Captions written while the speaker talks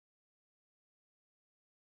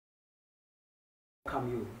welcome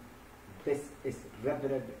you. This is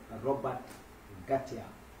Reverend Robert Gatia,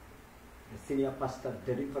 the Senior Pastor,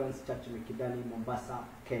 Deliverance Church, Mikidani, Mombasa,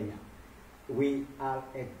 Kenya. We are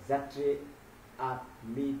exactly at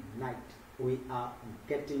midnight. We are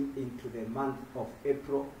getting into the month of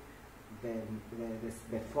April,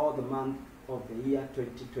 the fourth month of the year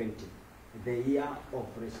 2020, the year of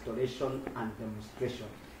restoration and demonstration.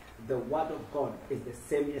 The word of God is the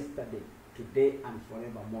same yesterday, today, and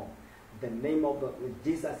forevermore. The name of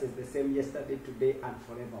Jesus is the same yesterday, today, and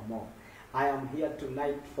forevermore. I am here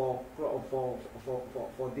tonight for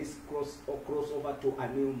this crossover to a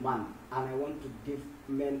new month, and I want to give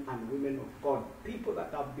men and women of God, people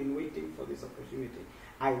that have been waiting for this opportunity.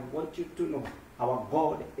 I want you to know our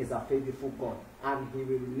God is a faithful God, and He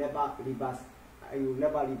will never leave us. He will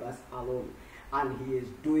never leave us alone, and He is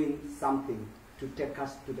doing something to take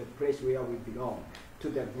us to the place where we belong, to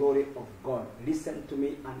the glory of God. Listen to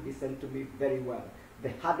me, and listen to me very well. The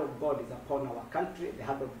hand of God is upon our country. The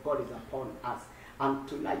hand of God is upon us. And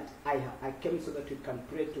tonight, I came so that we can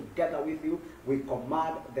pray together with you. We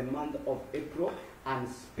command the month of April and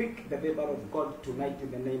speak the favor of God tonight in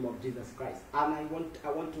the name of Jesus Christ. And I want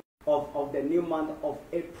to of the new month of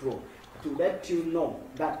April to let you know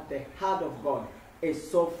that the hand of God is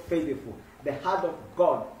so faithful. The hand of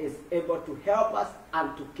God is able to help us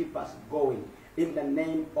and to keep us going in the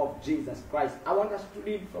name of Jesus Christ. I want us to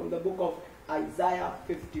read from the book of Isaiah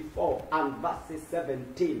 54 and verses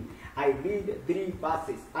 17. I read three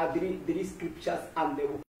verses, three scriptures, and they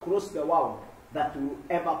will cross the world that will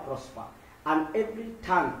ever prosper. And every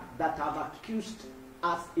tongue that have accused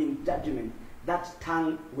us in judgment, that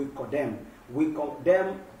tongue we condemn. We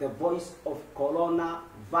condemn the voice of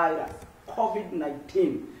coronavirus,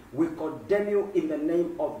 COVID-19. We condemn you in the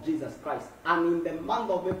name of Jesus Christ. And in the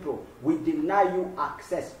month of April, we deny you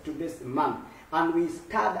access to this month. And we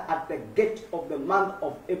stand at the gate of the month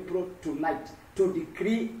of April tonight to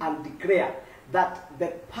decree and declare that the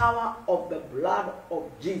power of the blood of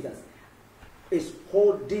Jesus is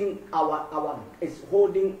holding our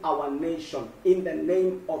nation in the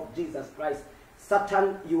name of Jesus Christ.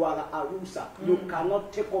 Satan, you are a loser. You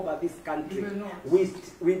cannot take over this country.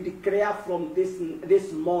 We declare from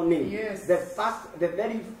this morning, yes, the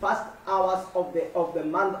very first hours of the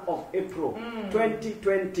month of April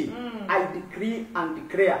 2020. I decree and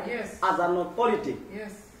declare, yes, as an authority,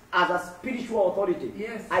 yes, as a spiritual authority,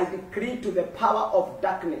 yes, I decree to the power of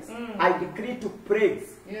darkness, I decree to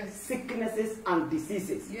plagues, yes, sicknesses and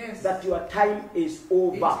diseases, yes, that your time is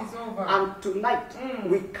over. It is over. And tonight,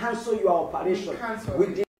 we cancel your operation. We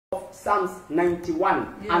did Psalms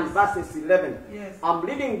 91 yes, and verses 11. Yes. I'm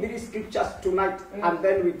reading these scriptures tonight, yes, and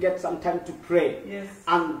then we get some time to pray, yes,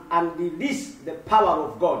 and release the power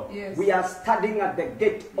of God. Yes. We are standing at the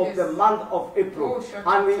gate of yes, the month of April,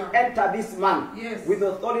 and we enter this month, yes, with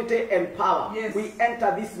authority and power. Yes. We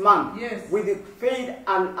enter this month, yes, with faith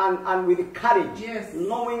and with courage, yes,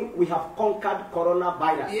 knowing we have conquered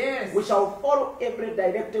coronavirus. Yes. We shall follow every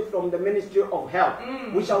directive from the Ministry of Health.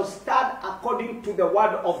 We shall stand according to the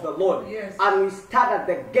word of the Lord. Yes. And we stand at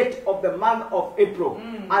the gate of the month of April,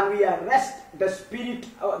 and we arrest the spirit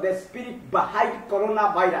behind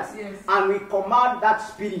coronavirus, yes, and we command that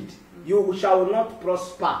spirit, you shall not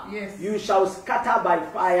prosper. Yes. You shall scatter by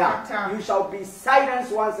fire. Scatter. You shall be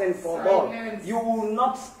silenced once and for all. You will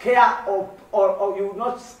not scare or you will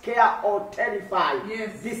not scare or terrify,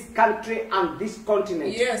 yes, this country and this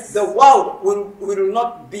continent. Yes. The world will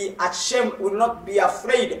not be ashamed, will not be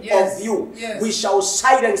afraid, yes, of you. Yes. We shall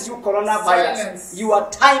silence you, coronavirus. Silence. Your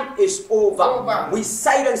time is over. Over. We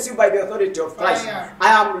silence you by the authority of Christ. Fire. I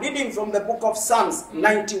am reading from the book of Psalms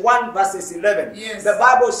 91 verses 11. Yes. The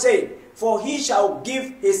Bible says, for he shall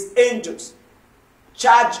give his angels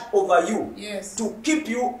charge over you, yes, to keep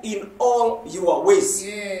you in all your ways.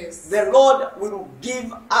 Yes. The Lord will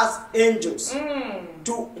give us angels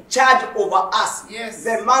to charge over us. Yes.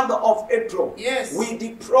 The month of April, yes, we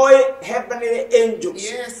deploy heavenly angels,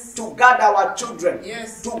 yes, to guard our children,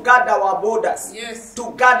 yes, to guard our borders, yes,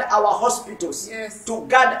 to guard our hospitals, yes, to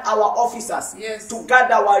guard our officers, yes, to guard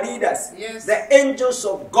our leaders, yes, the angels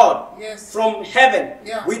of God, yes, from heaven.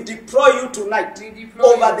 Yeah. We deploy you tonight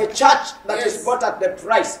over the church that, yes, is bought at the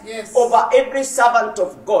price, yes, over every servant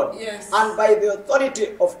of God, yes, and by the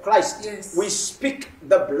authority of Christ, yes, we speak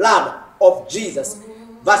the blood of Jesus.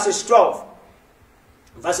 Verses 12.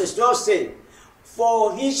 Verses 12 say,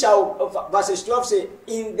 for he shall, verses 12 say,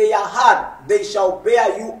 in their heart they shall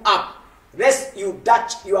bear you up, lest you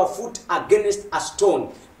dash your foot against a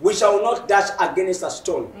stone. We shall not dash against a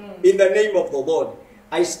stone. In the name of the Lord.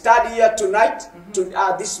 I study here tonight,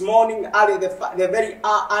 this morning, early, the very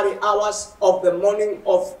early hours of the morning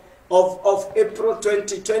of of April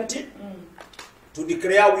 2020 to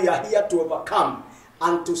declare we are here to overcome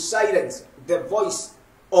and to silence the voice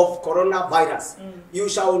of coronavirus. You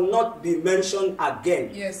shall not be mentioned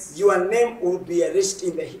again. Yes. Your name will be erased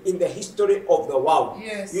in the history of the world.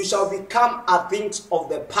 Yes. You shall become a thing of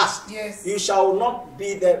the past. Yes. You shall not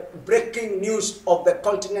be the breaking news of the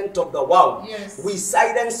continent of the world. Yes. We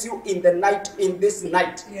silence you in the night, in this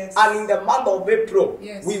night. Yes. And in the month of April,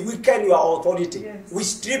 yes, we weaken your authority. Yes. We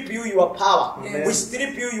strip you your power. Yes. We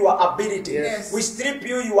strip you your ability. Yes. We strip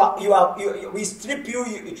you we strip you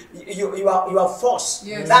your force.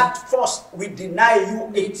 Yes. That force we deny you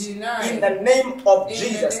in the name of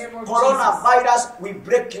Jesus. Coronavirus, we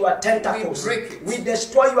break your tentacles. We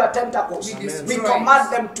destroy your tentacles. We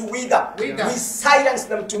command them to wither. We silence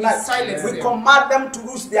them tonight. We command them to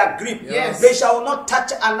lose their grip. Yes. They shall not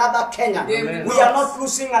touch another Kenyan. We are not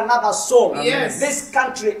losing another soul. Yes. This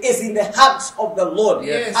country is in the hands of the Lord.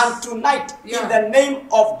 Yes. And tonight, in the name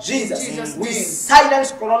of Jesus, we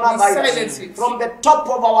silence coronavirus from the top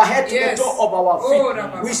of our head to the toe of our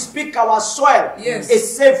feet. We speak our soil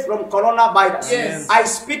is safe from coronavirus. Yes. I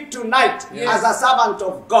speak tonight as a servant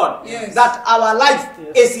of God Yes. that our life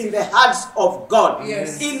is in the hands of God.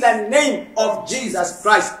 Yes. In the name of Jesus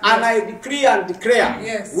Christ. And I decree and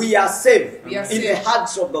declare we are safe in the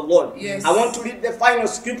hands of the Lord. Yes. I want to read the final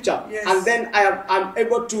scripture and then I'm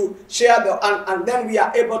able to share and then we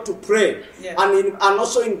are able to pray and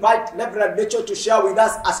also invite Reverend Rachel to share with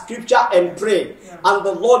us a scripture and pray and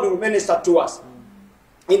the Lord will minister to us.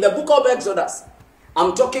 In the book of Exodus,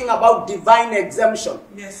 I'm talking about divine exemption.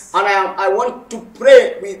 Yes. And I want to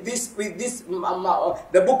pray with this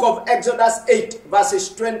the book of Exodus 8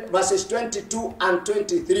 verses 22 and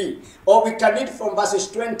 23. Or we can read from verses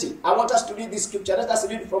 20. I want us to read this scripture. Let us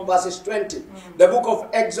read from verses 20. The book of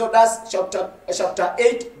Exodus chapter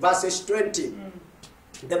 8 verses 20.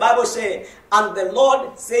 The Bible says, and the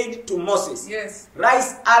Lord said to Moses,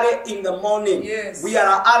 rise early in the morning. We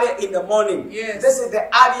are early in the morning. This is the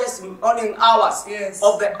earliest morning hours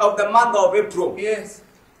of the month of April.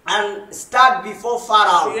 And start before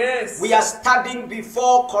Pharaoh. We are studying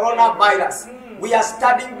before coronavirus. We are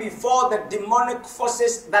studying before the demonic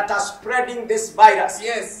forces that are spreading this virus.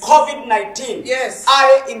 COVID-19.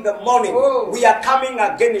 Early in the morning, we are coming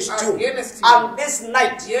against you. And this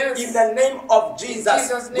night, in the name of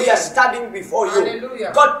Jesus, we are studying before you.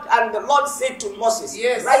 God and the Lord said to Moses,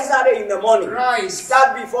 rise early in the morning.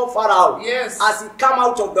 Start before Pharaoh as he come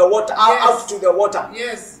out of the water, out to the water.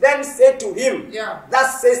 Then say to him,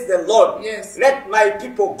 thus says the Lord, let my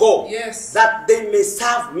people go, that they may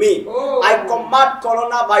serve me. I command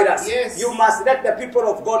coronavirus. You must let the people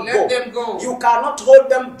of God go. Them go. You cannot hold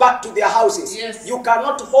them back to their houses. You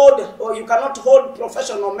cannot hold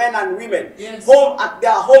professional men and women home at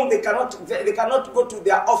their home. They cannot go to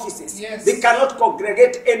their offices. They cannot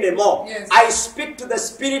congregate anymore. I speak to the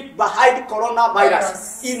spirit behind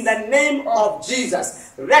coronavirus in the name of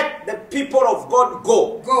Jesus. Let the people of God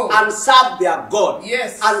go and serve their God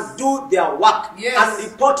and do their work and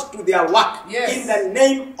report to their work in the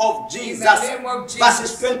name of Jesus.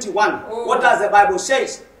 Verses 21. What does the Bible say?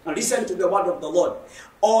 Now listen to the word of the Lord.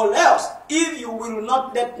 Or else, if you will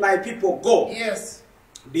not let my people go,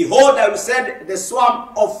 behold, I will send the swarm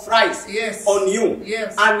of flies on you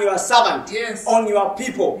and your servant, on your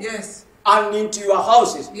people, and into your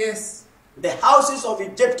houses. The houses of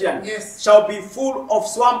Egyptians shall be full of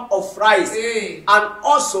swarm of flies, and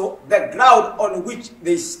also the ground on which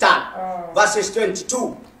they stand. Verses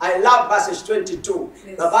 22. I love verses 22.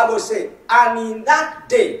 The Bible says, and in that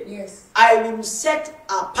day I will set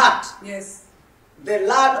apart the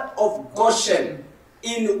land of Goshen,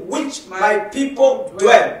 in which my people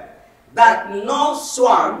dwell, that no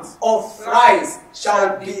swarm of flies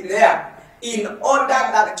shall be there, in order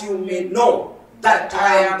that you may know that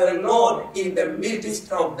I am the Lord in the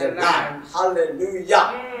midst of the land.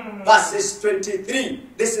 Hallelujah. Verses 23.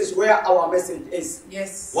 This is where our message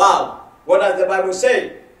is. Wow. What does the Bible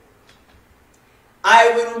say?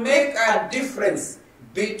 I will make a difference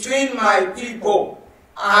between my people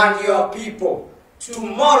and your people.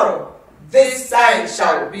 Tomorrow this sign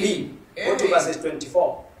shall be. Go to verses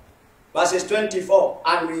 24. Verses 24.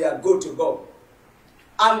 And we are good to go.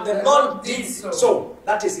 And the Lord did so.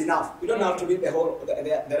 That is enough. You don't have to read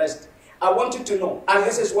the rest. I want you to know, and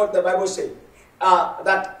this is what the Bible says,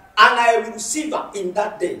 that and I will receive in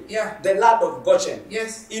that day the land of Goshen,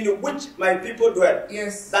 in which my people dwell,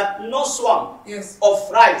 that no swarm of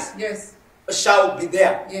flies shall be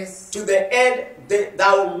there, to the end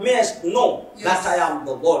thou mayest know that I am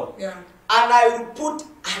the Lord. And I will put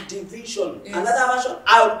a division. Yes. Another version,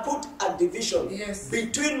 I will put a division Yes.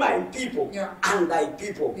 between my people Yeah. and thy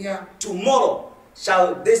people. Yeah. Tomorrow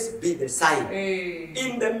shall this be the sign. Hey.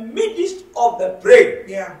 In the midst of the prayer,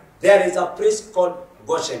 Yeah. there is a place called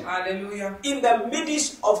Goshen. Hallelujah. In the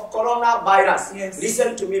midst of coronavirus, Yes.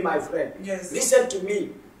 listen to me, my friend. Yes. Listen to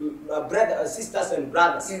me, brothers, sisters, and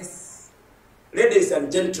brothers. Yes. Ladies and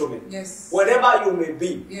gentlemen, Yes. wherever you may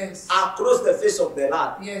be, Yes. across the face of the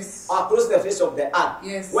land, Yes. across the face of the earth,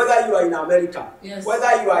 Yes. whether you are in America, Yes.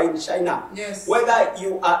 whether you are in China, Yes. whether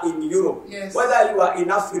you are in Europe, Yes. whether you are in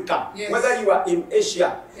Africa, Yes. whether you are in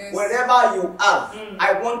Asia, Yes. wherever you are,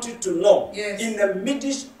 I want you to know, Yes. in the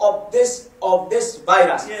midst of this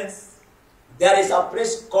virus, Yes. there is a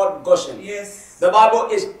place called Goshen. Yes. The Bible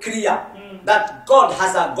is clear that God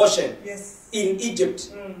has a Goshen Yes. in Egypt.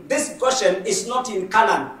 This Goshen is not in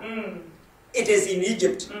Canaan. It is in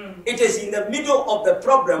Egypt. It is in the middle of the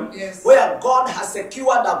problem Yes. where God has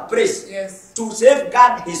secured a place Yes. to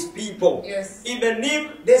safeguard his people. Yes. Even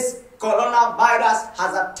if this coronavirus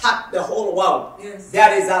has attacked the whole world, Yes.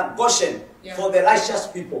 there is a Goshen Yeah. for the righteous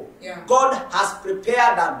people. Yeah. God has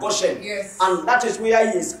prepared a Goshen, Yes. and that is where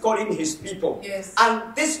he is calling his people. Yes. And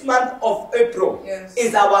this month of April Yes.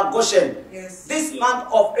 is our Goshen. Yes. This month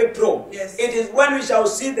of April, Yes. it is when we shall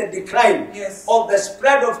see the decline Yes. of the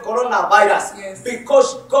spread of coronavirus, Yes.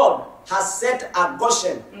 because God has set a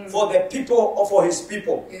Goshen for the people, or for his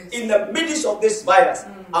people. Yes. In the midst of this virus,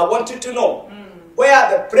 I want you to know where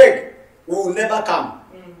the plague will never come.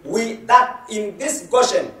 In this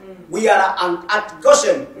Goshen, we are at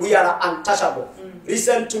Goshen, we are untouchable.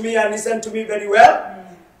 Listen to me and listen to me very well.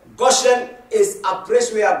 Goshen is a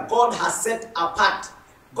place where God has set apart.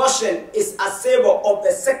 Goshen is a symbol of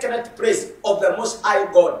the secret place of the Most High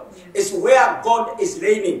God. It's where God is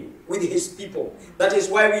reigning with his people. That is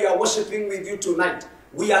why we are worshiping with you tonight.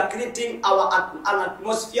 We are creating an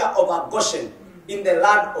atmosphere of a Goshen in the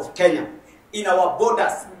land of Kenya, in our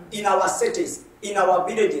borders, in our cities, in our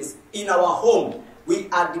villages, in our home. We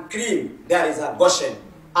are decreeing there is a Goshen,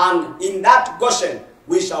 and in that Goshen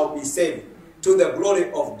we shall be saved to the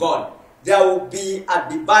glory of God. There will be a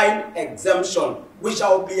divine exemption. We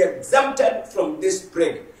shall be exempted from this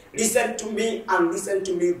plague. Listen to me and listen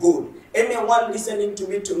to me good. Anyone listening to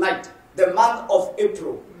me tonight, the month of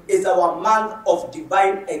April is our month of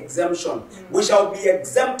divine exemption. We shall be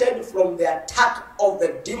exempted from the attack of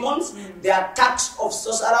the demons, the attacks of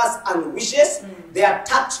sorcerers and witches, the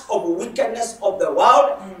attacks of wickedness of the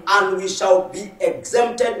world, and we shall be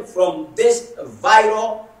exempted from this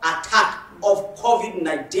viral attack of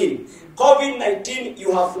COVID-19. COVID-19,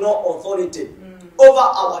 you have no authority over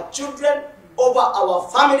our children, over our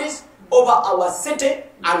families, over our city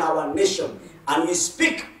and our nation. And we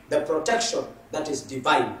speak the protection that is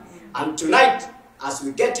divine. And tonight, as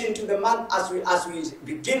we get into the month, as we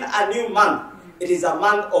begin a new month, it is a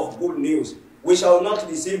month of good news. We shall not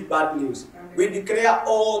receive bad news. We declare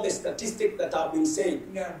all the statistics that have been said,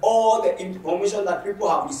 all the information that people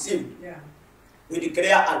have received. We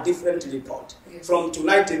declare a different report from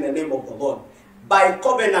tonight in the name of the Lord. By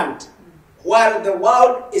covenant, while the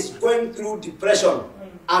world is going through depression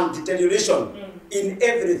and deterioration in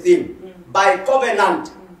everything, by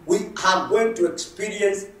covenant, we are going to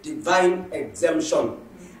experience divine exemption.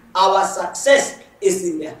 Our success is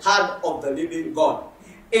in the heart of the living God.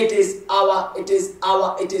 It is our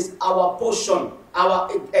portion. Our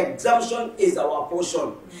exemption is our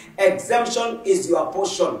portion. Exemption is your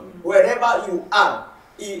portion. Wherever you are,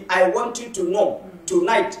 I want you to know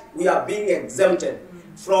tonight we are being exempted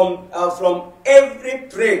from every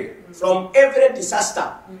plague, from every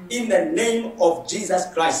disaster, in the name of Jesus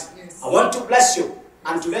Christ. I want to bless you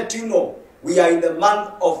and to let you know we are in the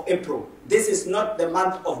month of April. This is not the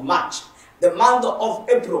month of March. The month of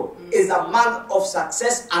April is a month of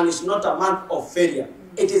success and is not a month of failure.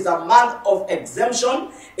 It is a month of exemption.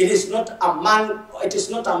 It is not a month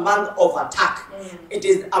of attack. It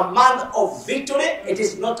is a month of victory. It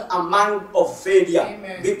is not a month of failure.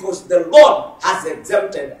 Amen. Because the Lord has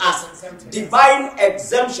exempted us. Divine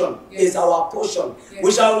exemption Yes. is our portion. Yes.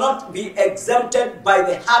 We shall not be exempted by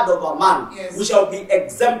the hand of a man. Yes. We shall be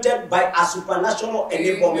exempted by a supernatural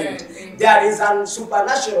enablement. Amen. There is a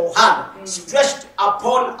supernatural hand stretched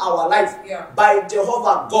upon our life by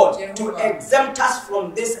Jehovah God to exempt us from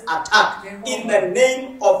this attack in the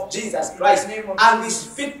name of Jesus Christ. And we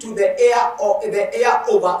speak to the air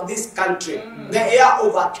over this country, the air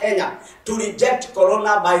over Kenya, to reject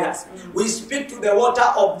coronavirus. We speak to the water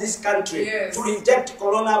of this country to reject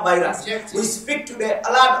coronavirus. We speak to the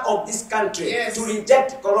land of this country to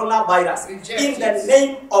reject coronavirus in the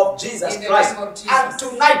name of Jesus Christ. And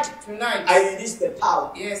tonight, I release the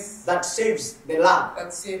power that saves the land.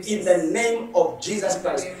 That saves In us. the name of Jesus In the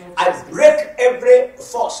Christ, name of I Jesus. break every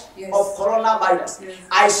force Yes. of coronavirus. Yes.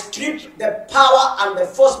 I strip the power and the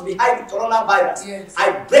force behind coronavirus. Yes.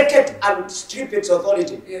 I break it and strip its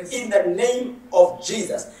authority. Yes. In the name of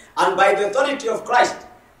Jesus. And by the authority of Christ,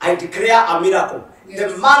 I declare a miracle. Yes.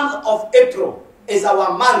 The month of April is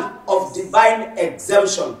our month of divine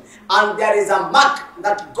exemption. And there is a mark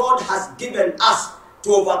that God has given us to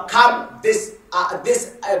overcome this,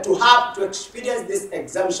 to experience this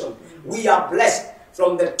exemption. We are blessed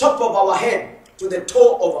from the top of our head to the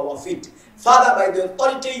toe of our feet. Father, by the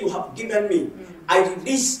authority you have given me, I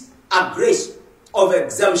release a grace of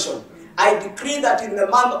exemption. I decree that in the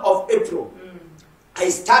month of April, I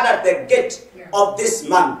stand at the gate of this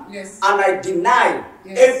month, Yes. and I deny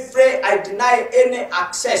Yes. any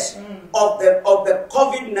access of the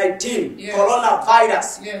COVID-19 Yes.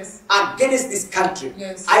 coronavirus Yes. against this country.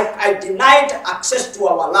 Yes. I denied access to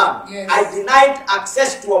our land. Yes. I denied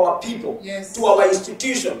access to our people, Yes. to our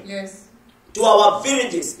institution, Yes. to our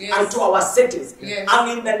villages, Yes. and to our cities. Yes.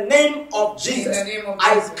 And in the name of Jesus, In the name of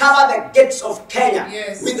I Jesus. cover the gates of Kenya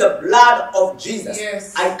Yes. with the blood of Jesus.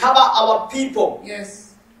 Yes. I cover our people, Yes.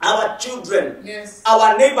 our children, Yes.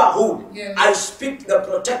 our neighborhood. Yes. I speak the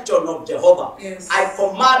protection of Jehovah. Yes. I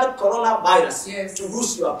command coronavirus Yes. to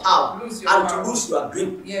lose your power Lose your and power. to lose your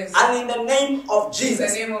grip. Yes. And in the name of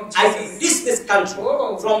Jesus, name of I Jesus. release this country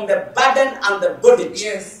Oh. from the burden and the bondage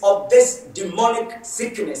Yes. of this demonic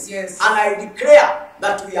sickness. Yes. And I declare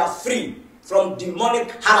that we are free from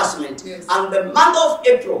demonic harassment. Yes. And the month of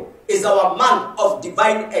April is our month of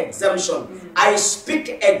divine exemption. I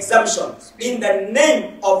speak exemption in the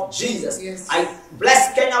name of Jesus. Yes. I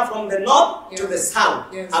bless Kenya from the north to the Yes. south.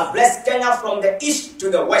 Yes. I bless Kenya from the east to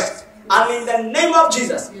the west. And in the name of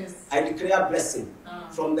Jesus, Yes. I declare blessing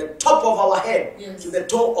from the top of our head Yes. to the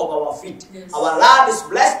toe of our feet. Yes. Our land is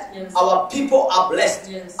blessed. Yes. Our people are blessed.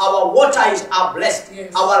 Yes. Our water are blessed.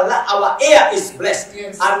 Yes. Our air is blessed.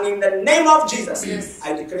 Yes. And in the name of Jesus, Yes.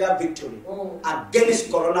 I declare victory Oh.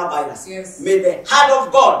 against coronavirus. Yes. May the hand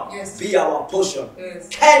of God Yes. be our portion. Yes.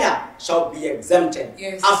 Kenya shall be exempted.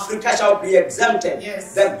 Yes. Africa shall be exempted.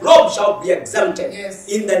 Yes. The globe shall be exempted. Yes.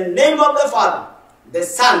 In the name of the Father, the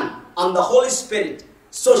Son, and the Holy Spirit,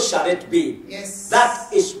 so shall it be. Yes. That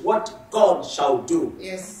is what God shall do.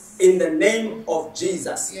 Yes. In the name of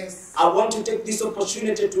Jesus. Yes. I want to take this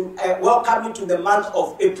opportunity to welcome you to the month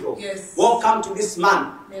of April. Yes. Welcome to this month.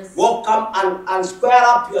 Yes. Welcome and square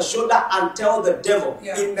up your shoulder and tell the devil,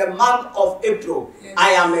 Yeah. in the month of April, Yes.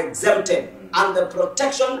 I am exempted. And the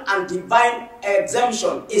protection and divine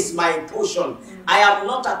exemption is my portion. I am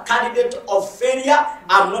not a candidate of failure.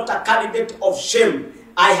 I'm not a candidate of shame.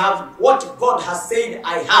 I have what God has said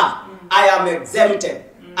I have. I am exempted.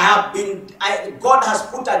 God has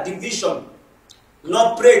put a division.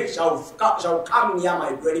 No plague shall come near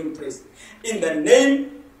my dwelling place. In the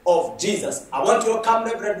name of Jesus. I want to welcome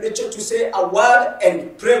Reverend Rachel to say a word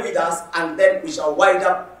and pray with us, and then we shall wind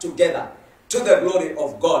up together to the glory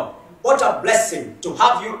of God. What a blessing to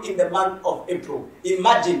have you in the month of April.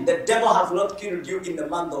 Imagine the devil has not killed you in the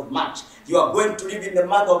month of March. You are going to live in the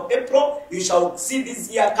month of April. You shall see this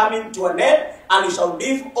year coming to an end, and you shall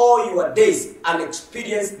live all your days and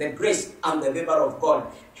experience the grace and the favor of God.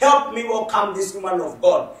 Help me welcome this woman of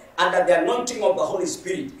God under the anointing of the Holy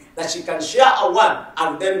Spirit, that she can share a word,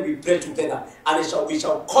 and then we pray together. And we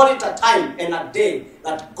shall call it a time and a day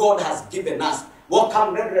that God has given us.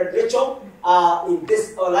 Welcome, Reverend Rachel, in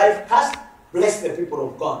this live cast. Bless the people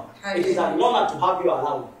of God. Hallelujah. It is an honor to have you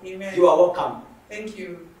around. Amen. You are welcome. Thank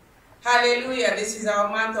you. Hallelujah. This is our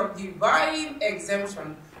month of divine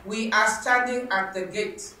exemption. We are standing at the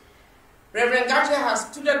gate. Reverend Gatia has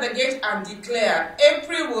stood at the gate and declared,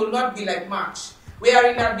 April will not be like March. We are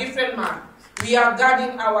in a different month. We are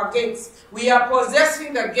guarding our gates. We are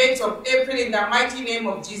possessing the gates of April in the mighty name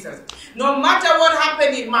of Jesus. No matter what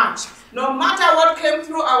happened in March, no matter what came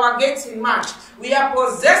through our gates in March, we are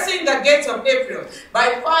possessing the gates of April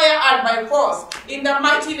by fire and by force in the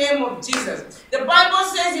mighty name of Jesus. The Bible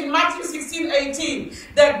says in Matthew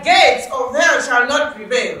 16:18, the gates of hell shall not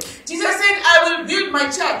prevail. Jesus said, I will build my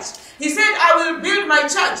church. He said, I will build my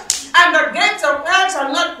church, and the gates of hell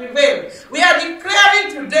shall not prevail. We are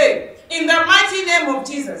declaring today, in the mighty name of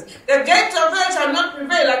Jesus, the gates of hell shall not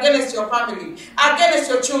prevail against your family, against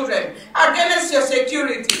your children, against your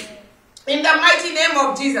security. In the mighty name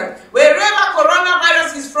of Jesus, wherever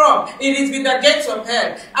coronavirus is from, it is with the gates of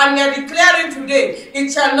hell. And we are declaring today,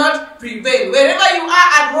 it shall not prevail. Wherever you are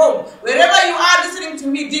at home, wherever you are listening to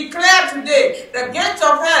me, declare today, the gates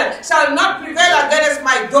of hell shall not prevail against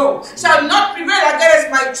my door, shall not prevail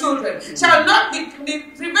against my children, shall not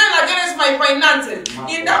prevail against my finances.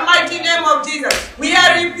 In the mighty name of Jesus, we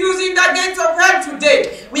are refusing the gates of hell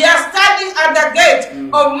today. We are standing at the gate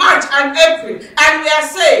of March and April, and we are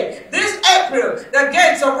saying, this April, the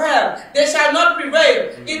gates of hell, they shall not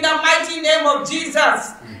prevail. In the mighty name of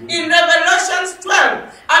Jesus. In Revelation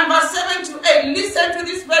 12 and verse 7 to 8, listen to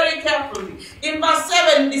this very carefully. In verse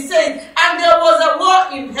 7, it says, and there was a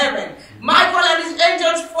war in heaven. Michael and his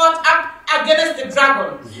angels fought up against the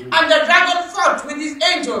dragon, and the dragon fought with his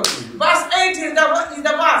angels. Verse 8 is the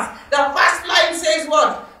verse. The first line says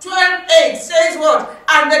what? 12:8 says what?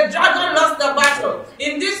 And the dragon lost the battle.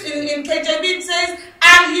 In KJV it says,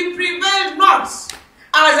 and he prevailed not, as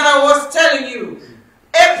I was telling you.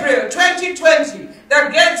 April 2020, the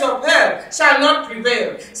gates of hell shall not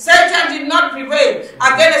prevail. Satan did not prevail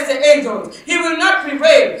against the angels. He will not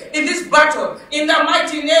prevail in this battle. In the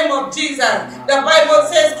mighty name of Jesus. The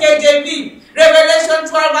Bible says, KJV, Revelation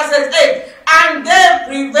 12 verses 8, and they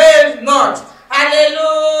prevailed not.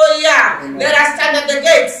 Hallelujah. Let us stand at the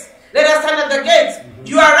gates. Let us stand at the gates.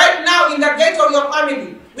 You are right now in the gate of your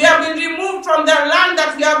family. We have been removed from the land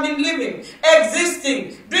that we have been living,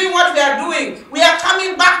 existing, doing what we are doing. We are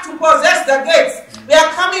coming back to possess the gates. We are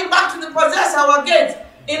coming back to possess our gates.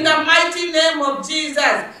 In the mighty name of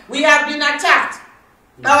Jesus, we have been attacked.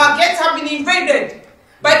 Our gates have been invaded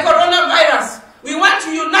by coronavirus. We want to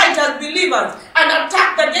unite as believers and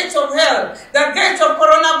attack the gates of hell, the gates of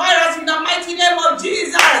coronavirus in the mighty name of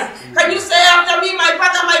Jesus. Can you say after me, my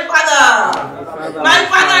Father, my Father, my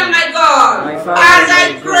Father and my God, as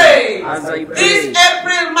I pray, this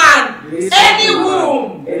April month, any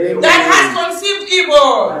womb that has conceived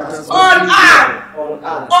evil on earth,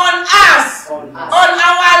 on us, on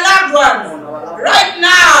our loved ones, right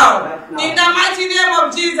now, in the mighty name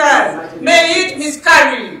of Jesus, may it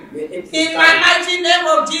miscarry. In my mighty name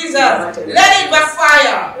of Jesus, let it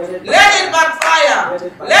backfire. Let it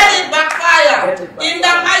backfire. Let it backfire. In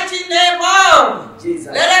the mighty name of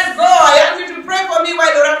Jesus. Let us go. I want you to pray for me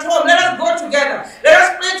while you're at home. Let us go together. Let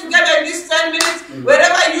us pray together in these 10 minutes.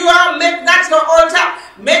 Wherever you are, make that your altar.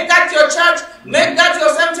 Make that your church. Make that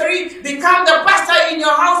your sanctuary. Become the pastor in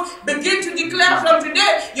your house. Begin to declare from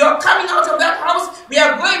today, you're coming out of that house. We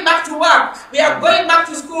are going back to work. We are going back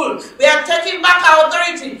to school. We are taking back our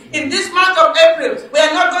authority. In this month of April, we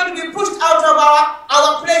are not going to be pushed out of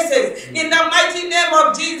our places. In the mighty name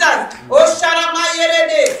of Jesus. Oh,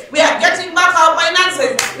 Sharamayerede. We are getting back our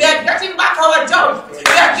finances. We are getting back our jobs.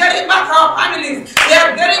 We are getting back our families. We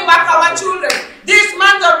are getting back our children. This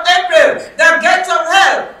month of April, the gates of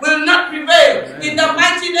hell will not prevail. In the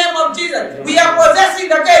mighty name of Jesus, we are possessing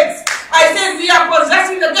the gates. I said we are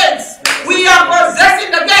possessing the gates. We are possessing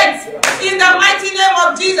the gates. In the mighty name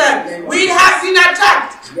of Jesus, we have been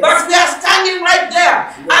attacked, but we are standing right there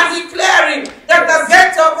and declaring that the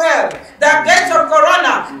gates of hell, the gates of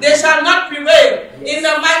corona, they shall not prevail. In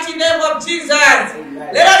the mighty name of Jesus.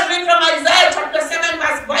 Let us read from Isaiah chapter 7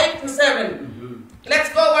 verse 5 to 7. Let's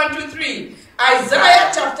go 1, 2, 3.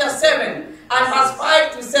 Isaiah chapter 7 and verse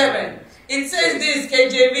 5 to 7. It says this,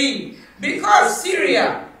 KJV, because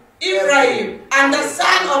Syria, Ephraim, and the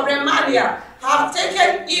son of Remaliah have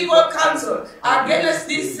taken evil counsel against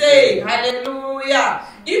this, saying, hallelujah.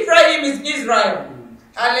 Ephraim is Israel.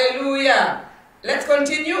 Hallelujah. Let's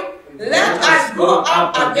continue. Let us go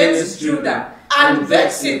up against Judah and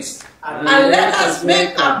vex it, and let us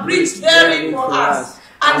make a breach therein for us,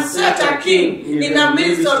 and set a king in the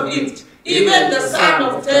midst of it, even the son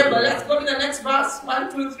of Tabor. Let's go to the next verse.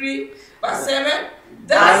 1, 2, 3, verse 7.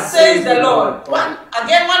 Thus says the Lord. One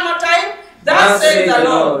more time. Thus says the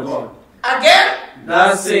Lord. Again.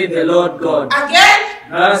 Thus says the Lord God. Again.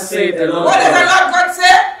 Thus says the Lord God. What does the Lord God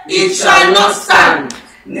say? It shall not stand,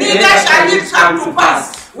 neither shall it come to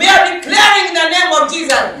pass. We are declaring in the name of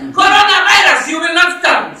Jesus, coronavirus, you will not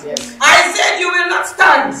stand. Yes. I said you will not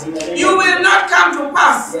stand. You will not come to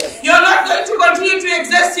pass. Yes. You're not going to continue to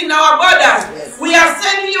exist in our borders. Yes. We are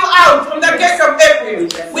sending you out from the gate of April.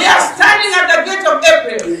 We are standing at the gate of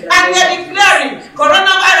April, and we are declaring,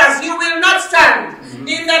 coronavirus, you will not stand.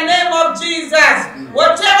 In the name of Jesus,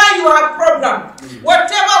 whatever you have programmed,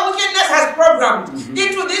 whatever wickedness has programmed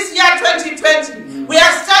into this year 2020, we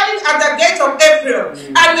are standing at the gate of April,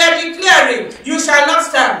 and we are declaring, you shall not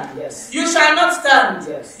stand. Yes. You shall not stand.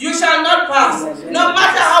 Yes. You shall not pass. Yes. No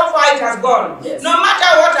matter how far it has gone, Yes. no matter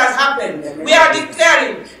what has happened, we are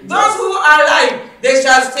declaring, those who are alive, they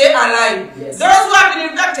shall stay alive. Yes. Those who have been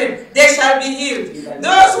infected, they shall be healed.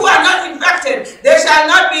 Those who are not infected, they shall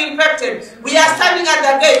not be infected. We are standing at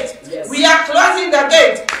the gate. Yes. We are closing the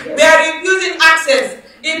gate. Yes. We are refusing access.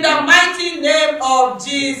 In the mighty name of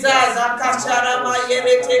Jesus.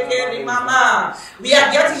 We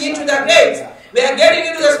are getting into the gate. We are getting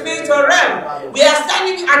into the spiritual realm. We are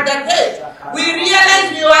standing at the gate. We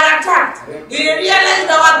realize we were attacked. We realize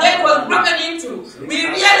our gate was broken into. We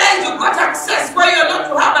realize you got access where you're not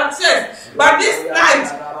to have access. But this night,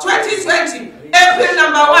 2020, April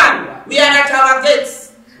number 1, we are at our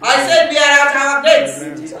gates. I said we are at our gates.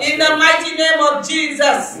 In the mighty name of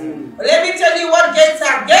Jesus. Let me tell you what gates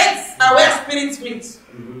are. Gates are where spirits meet.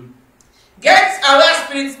 Gates are where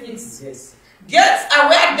spirits meet. Yes. Gates are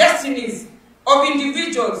where destinies of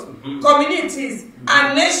individuals, communities,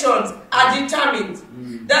 and nations are determined.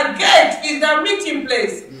 The gate is the meeting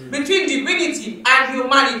place between divinity and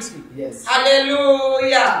humanity. Yes.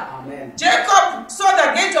 Hallelujah. Amen. Jacob saw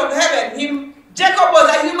the gate of heaven. Jacob was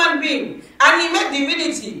a human being, and he met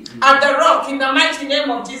divinity at the rock in the mighty name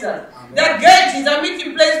of Jesus. Amen. The gate is a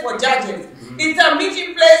meeting place for judges. It's a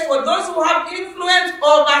meeting place for those who have influence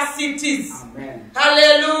over cities. Amen.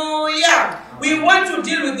 Hallelujah. We want to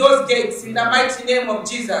deal with those gates in the mighty name of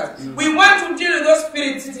Jesus. We want to deal with those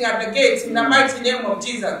spirits sitting at the gates in the mighty name of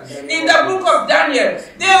Jesus. In the book of Daniel,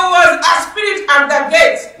 there was a spirit at the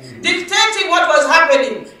gate dictating what was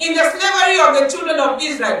happening in the slavery of the children of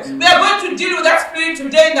Israel. We are going to deal with that spirit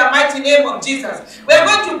today in the mighty name of Jesus. We are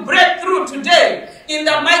going to break through today in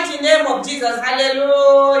the mighty name of Jesus.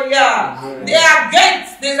 Hallelujah. There are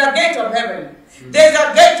gates. There's a gate of heaven. There's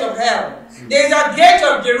a gate of hell. There's a gate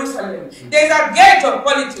of Jerusalem. There's a gate of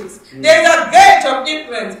politics. There's a gate of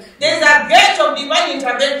influence. There's a gate of divine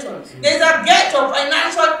intervention. There's a gate of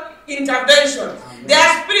financial intervention. There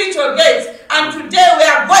are spiritual gates. And today we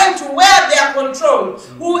are going to where they are controlled.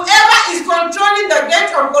 Whoever is controlling the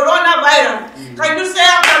gate of coronavirus, can you say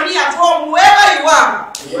after me at home, whoever you are,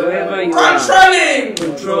 controlling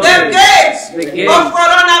the gate of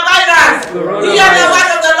coronavirus, hear the word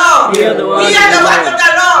of the Lord. Hear the word of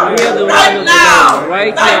the Lord. Right now,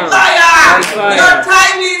 by fire, your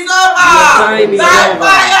time is over. By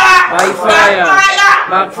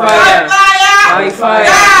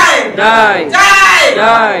fire, die.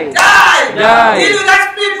 Deal with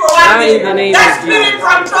that spirit for 1 minute. That spirit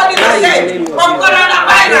controlling the gate of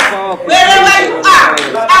coronavirus. Wherever you are,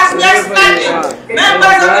 as we are standing,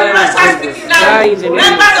 members of the Russian speaking language,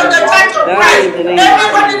 members of the Church of Christ,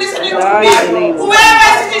 everybody listening to me, whoever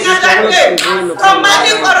is sitting at that gate,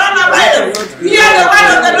 commanding coronavirus, hear the word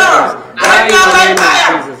of the Lord. Right now, by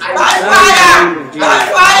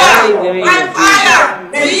fire.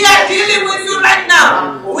 We are dealing with you right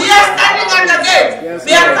now. We are standing at the gate.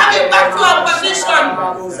 We are coming back to our position.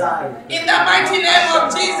 In the mighty name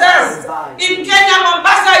of Jesus. In Kenya,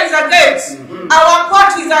 Mombasa is a gate. Our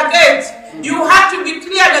port is a gate. You have to be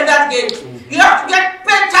cleared at that gate. You have to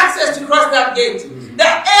pay taxes to cross that gate. The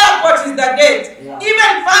airport is the gate.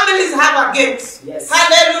 Even families have a gate.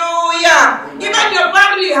 Hallelujah. Even your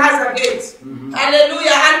family has a gate.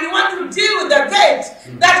 Hallelujah. And we want to deal with the gate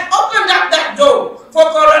that opened up that door for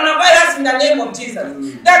coronavirus in the name of Jesus.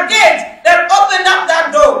 The gate that opened up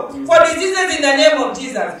that door for diseases in the name of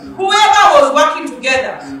Jesus. Whoever was working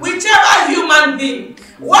together, whichever human being,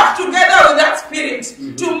 work together with that spirit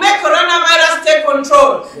to make coronavirus take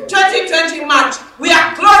control. 2020 March, we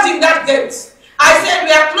are closing that gate. I said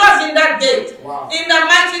we are closing that gate. In the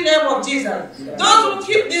mighty name of Jesus. Those who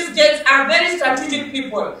keep these gates are very strategic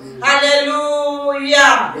people.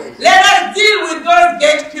 Hallelujah. Let us deal with those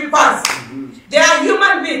gatekeepers. They are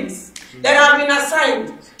human beings that have been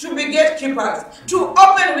assigned to be gatekeepers, to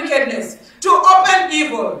open wickedness, to open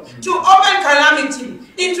evil, to open calamity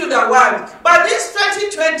into the world. But this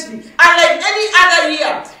 2020, unlike any other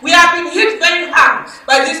year, we have been hit very hard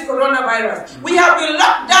by this coronavirus. We have been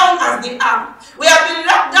locked down as the earth. We have been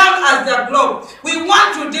locked down as the globe. We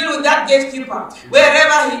want to deal with that gatekeeper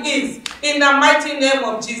wherever he is, in the mighty name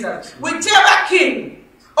of Jesus. Whichever king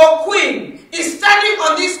or queen is standing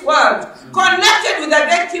on this world, connected with the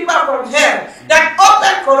gatekeeper from hell that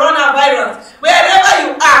opened coronavirus, wherever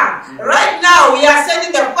you are, right now we are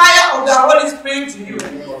sending the fire of the Holy Spirit to you.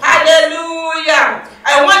 Hallelujah.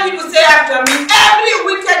 I want you to say after me, every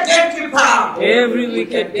wicked gatekeeper. Every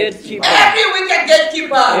wicked gatekeeper. Every wicked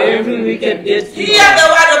gatekeeper. Every wicked gatekeeper. Hear the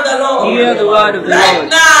word of the Lord. Hear the word of the right Lord.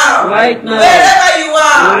 Now. Right now. Wherever you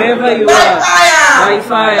are. Wherever you by are. Fire. By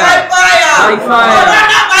fire. By fire. By fire.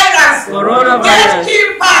 Coronavirus. Coronavirus.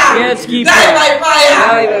 Gatekeeper. Gatekeeper. Die by fire.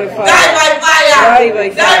 Die by fire. Die by fire. Die by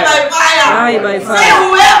fire. Die by fire. Die by fire. Say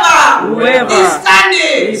whoever is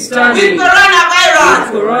standing standing with coronavirus.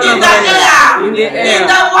 coronavirus, in the air, in the air, in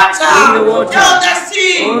the water, in the water, on the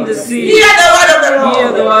sea. on the sea. Hear the word of the Lord.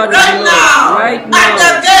 Hear the word of Right the Lord. now, Right at now,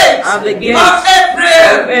 the gate, at the gate of April,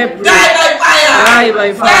 of April. die by fire, Die by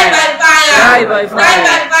fire. die by fire, Die by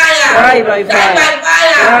fire. die by fire, Die by die fire. by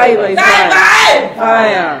fire, Die by die fire. by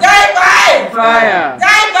Fire. die by Fire.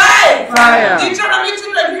 die by Fire. Deuteronomy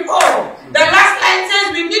 2:24. The last line says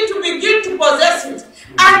we need to begin to possess it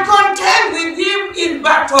and contend with him in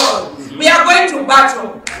battle. We are going to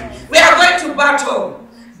battle. We are going to battle.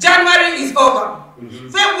 January is over.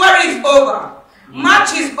 February is over.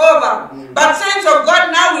 March is over. But saints of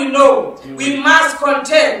God, now we know we must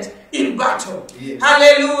contend in battle.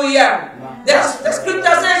 Hallelujah. The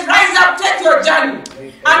scripture says, rise up, take your journey,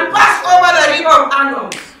 and pass over the river of Arnon.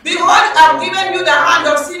 Behold, I have given you the hand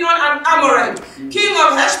of Sinon and Amorite, king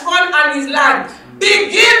of Heshbon and his land.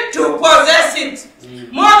 Begin to possess it.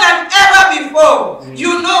 More than ever before,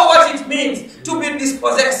 you know what it means to be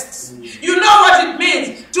dispossessed. You know what it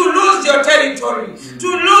means to lose your territory, to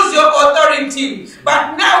lose your authority.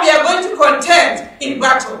 But now we are going to contend in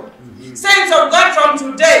battle. Saints of God, from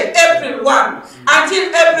today, April 1,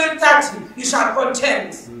 until April 30, you shall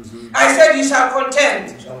contend. I said you shall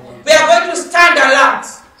contend. We are going to stand alert.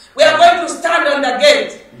 We are going to stand on the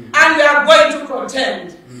gate, and we are going to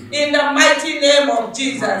contend. In the mighty name of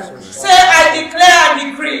Jesus. Say, I declare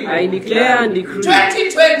and decree. I declare and decree.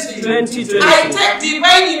 2020. I take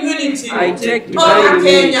divine immunity. I take over divine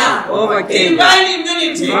Kenya. over Kenya. Divine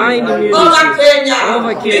immunity. Divine immunity. Over Kenya.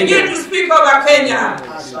 Over Kenya. Begin to speak over Kenya.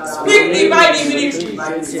 Speak divine immunity.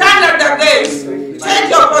 Stand at the gate. Take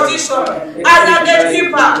your position as a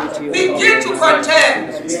gatekeeper. Begin to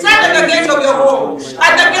contend. Stand at the gate of your home,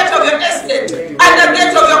 at the gate of your estate, at the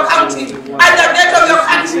gate of your county, at the gate of your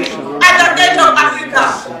country, at the gate of Africa,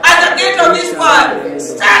 at the gate of this world.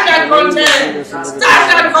 Stand and contend. Stand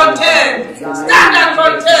and contend. Stand and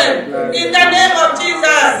contend. In the name of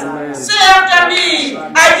Jesus. Say after me,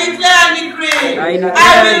 I declare and decree. I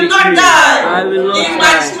will not die. I will not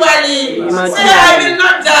immaturely. die. Say I will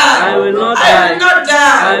not die. I will not I die. will not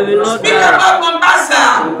die. I will not Speak die. about Mombasa.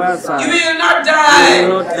 Mombasa. You will not die. You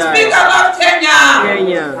will not die. Speak about Kenya.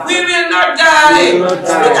 Kenya. We will not die. We will not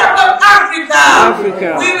die. Speak about Africa. Africa.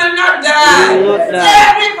 We will not die. We will not die.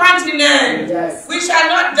 Every continent. We shall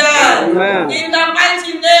not die. Amen. In the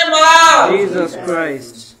mighty name of Jesus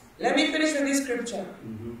Christ. Let me finish with this scripture.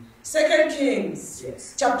 2 Kings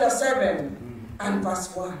chapter 7 and verse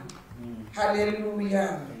 1.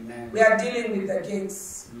 Hallelujah. We are dealing with the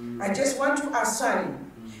gates. I just want to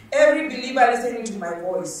assign every believer listening to my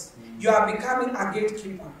voice, you are becoming a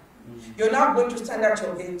gatekeeper. You're not going to stand at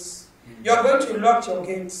your gates. You're going to lock your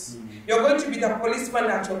gates. You're going to be the policeman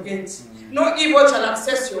at your gates. No evil shall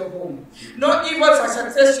access your home. No evil shall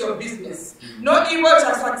access your business. No evil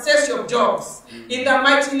shall access your jobs. In the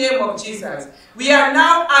mighty name of Jesus. We are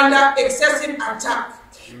now under excessive attack.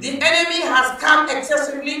 The enemy has come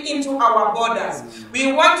excessively into our borders.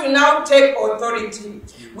 We want to now take authority.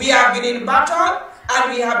 We have been in battle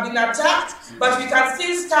and we have been attacked, but we can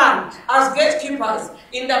still stand as gatekeepers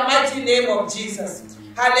in the mighty name of Jesus.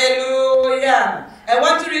 Hallelujah. I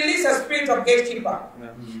want to release a spirit of gatekeeper.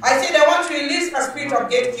 I said I want to release a spirit of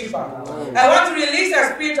gatekeeper. I want to release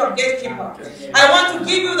a spirit of gatekeeper. I want to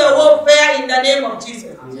give you the warfare in the name of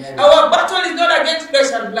Jesus. Our battle is not against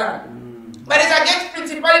flesh and blood, but it's against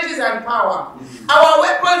principalities and power. Our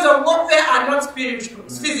weapons of warfare are not spiritual,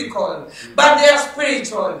 physical, but they are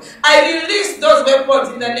spiritual. I release those weapons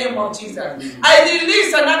in the name of Jesus. I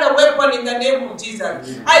release another weapon in the name of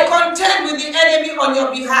Jesus. I contend with the enemy on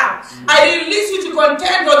your behalf. I release you to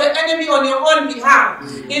contend with the enemy on your own behalf.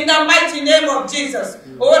 In the mighty name of Jesus.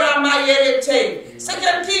 2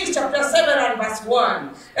 Kings chapter 7 and verse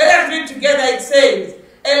 1. Let us read together. It says,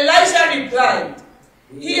 Elisha replied,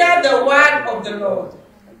 hear the word of the Lord.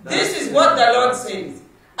 This is what the Lord says.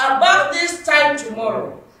 About this time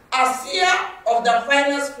tomorrow, a seah of the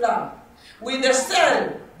finest flour, with the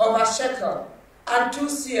sell of a shekel, and 2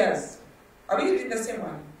 seahs. Are we reading the same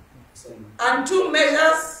one? Same. And 2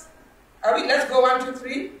 measures. Are we? Let's go 1, 2,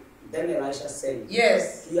 3. Then Elisha said,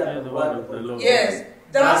 Yes. hear the word of the Lord. Yes.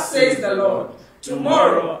 Thus says the Lord.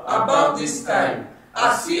 Tomorrow, about this time, a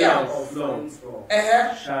seah of flour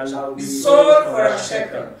shall be sold for a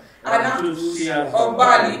shekel, and 2 seahs of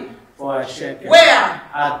barley for a shekel. Where?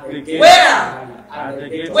 At the gate. Where? At the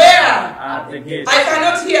gate. Where? At the gate. I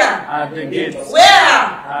cannot hear. At the gate. Where?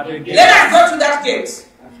 At the gate. Let us go to that gate.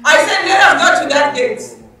 I said, let us go to that gate.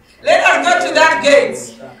 Let us go to that gate.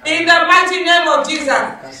 In the mighty name of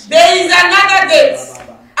Jesus. There is another gate.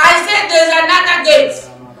 I said there is another gate.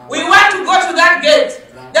 We want to go to that gate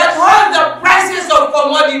that holds the prices of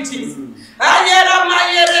commodities.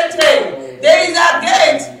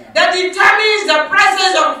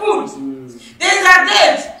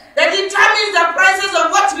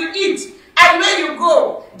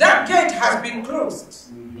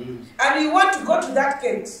 want to go to that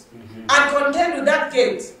gate and contend with that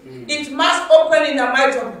gate, it must open in the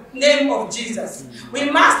mighty name of Jesus. We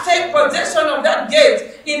must take possession of that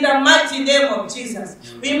gate in the mighty name of Jesus.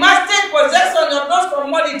 We must take possession of those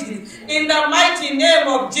commodities in the mighty name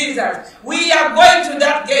of Jesus. We are going to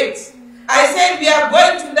that gate. I said we are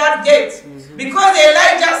going to that gate because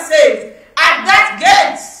Elijah said, at that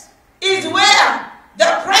gate is where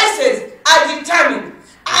the prices are determined.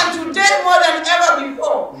 And today more than ever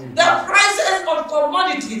before, the prices of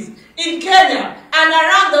commodities in Kenya and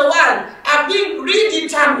around the world are being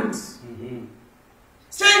redetermined.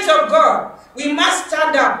 Saints of God, we must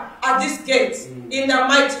stand up at this gate in the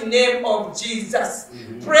mighty name of Jesus.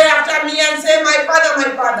 Pray after me and say, my Father,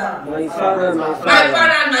 my Father. My Father, my My Father.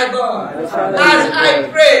 Father and my God. My Father As and my I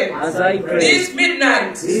God. pray. As I pray. This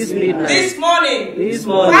midnight. This morning. This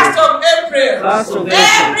morning. 1st of April. 1st of April.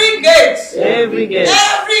 Every gate. Every gate.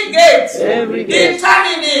 Every gate. Every gate.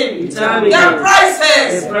 Determining Determining the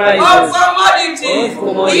prices the prices of commodities. of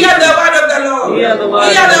commodities. Hear the word of the Lord. Hear the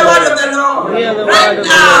word Hear of the the word Lord. of the Lord. Hear the Right word of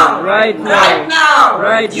the now. Lord. Right now. Right now.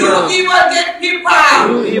 Right You now. evil gate people.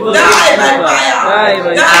 You evil Die gate by people. fire. Die by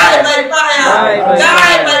Die fire. by fire. Die by Die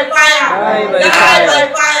fire. by fire. Die by Die fire. by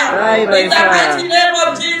fire. Die by In the fire. mighty name of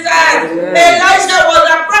Jesus. Amen. Elijah was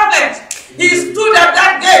a prophet. He stood at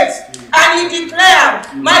that gate and he declared,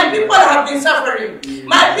 my people have been suffering.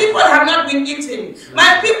 My people have not been eating.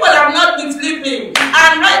 My people have not been sleeping.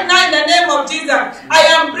 And right now in the name of Jesus, I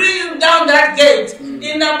am bringing down that gate.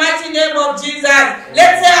 In the mighty name of Jesus,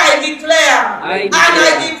 let's say I declare and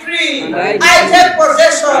I decree, I take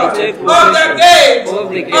possession of the gate of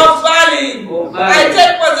valley. I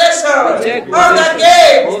take possession of the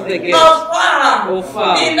gate of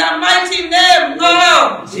fire. In the mighty name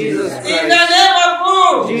of Jesus in the Christ. name of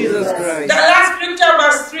who? Jesus Christ. The last scripture,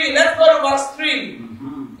 verse 3. Let's go to verse 3.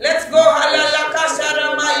 Let's go.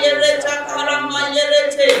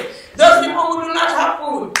 Those people who do not have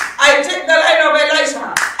food, I take the line of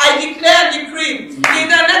Elisha. I declare and decree, in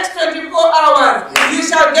the next 24 hours, you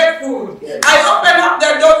shall get food. I open up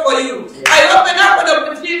the door for you. I open up an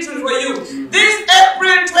opportunity for you. This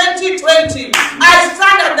April 2020, I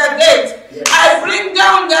stand at the gate. I bring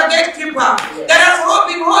down the gatekeeper that has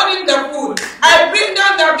been holding the food. I bring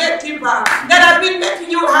down the gatekeeper that has been making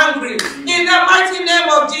you hungry. In the mighty name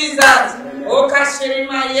of Jesus. Let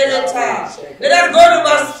us go to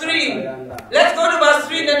verse 3. Let's go to verse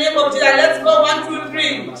 3 in the name of Jesus. Let's go 1, 2,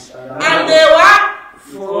 3. And they were.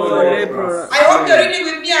 I hope you're reading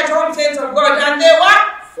with me at home, saints of God. And they were.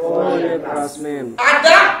 4 leprous men. At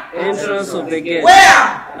the Entrance of the gate. where?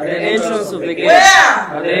 At the entrance of the gate. Where?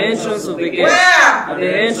 At the entrance of the gate. Where? At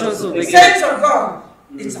the entrance of the gate. Saints of God.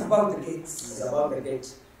 It's about the gates. It's about the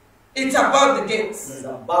gate. It's about the gates. It's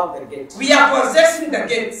about the gate. We are possessing the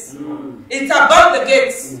gates. It's about the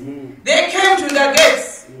gates. They came to the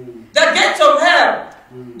gates. The gates of hell.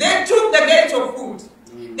 They took the gates of food.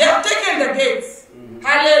 They have taken the gates.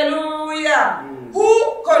 Hallelujah.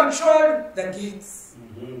 Who controlled the gates?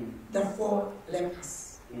 The 4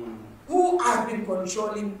 lepers. Who has been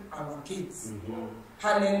controlling our gates?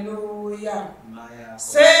 Hallelujah.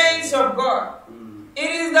 Saints of God. It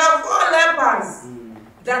is the 4 lepers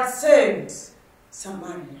that saved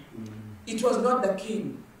Samaria. It was not the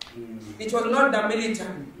king. It was not the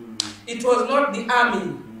military. It was not the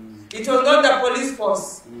army. It was not the police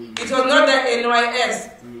force. It was not the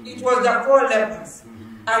NYS. It was the 4 lepers.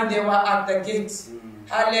 And they were at the gate.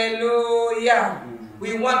 Hallelujah.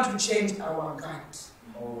 We want to change our God.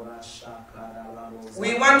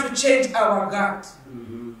 We want to change our God.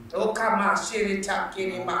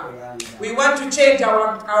 We want to change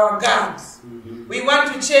our gods. We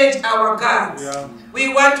want to change our gods.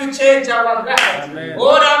 We want to change our gods.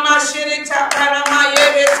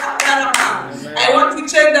 I want to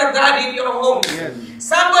change the God in your home.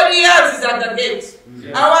 Somebody else is at the gate.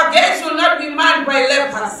 Our gates will not be manned by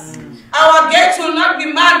lepers. Our gates will not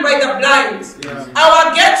be manned by the blind.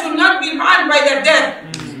 Our gates will not be manned by the deaf.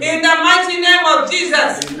 In the mighty name of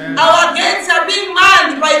Jesus, our gates are being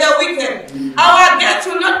manned by the wicked. Our gates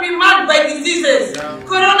will not be manned by diseases.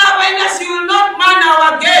 Coronavirus, you will not man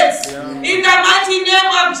our gates. In the mighty name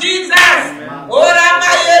of Jesus.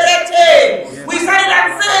 We started and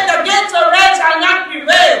said the gates of hell shall not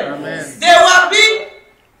prevail. They were being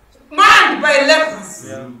manned by lepers.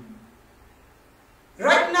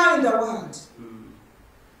 Right now in the world,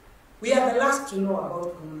 we are the last to know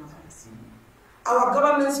about coronavirus. Our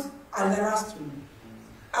governments are the last to know.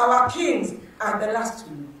 Our kings are the last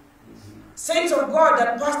to know. Saints of God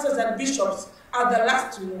and pastors and bishops are the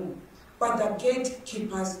last to know. But the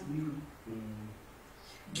gatekeepers knew.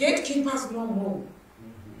 Gatekeepers know more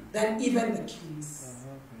than even the kings.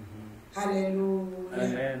 Hallelujah.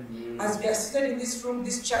 Amen. As we are seated in this room,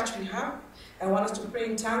 this church we have, I want us to pray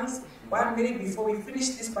in tongues 1 minute before we finish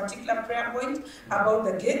this particular prayer point about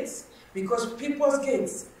the gates, because people's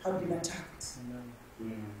gates have been attacked.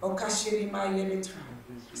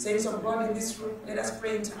 Saints of God in this room, let us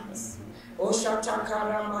pray in tongues. Let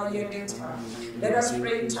us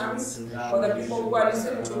pray in tongues for the people who are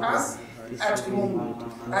listening to us at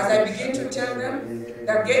home. As I begin to tell them,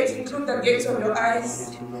 the gates include the gates of your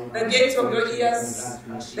eyes, the gates of your ears,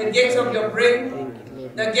 the gates of your brain,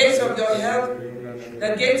 the gates of your health,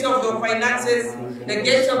 the gates of your finances, the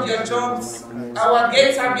gates of your jobs. Our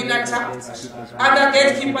gates have been attacked. Other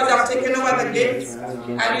gatekeepers have taken over the gates,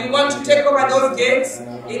 and we want to take over those gates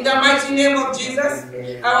in the mighty name of Jesus.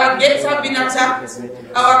 Our gates have been attacked.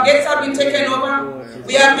 Our gates have been taken over.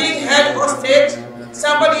 We are being held hostage.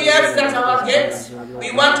 Somebody else at our gates.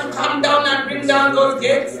 We want to come down and bring down those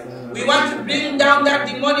gates. We want to bring down that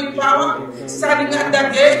demonic power standing at the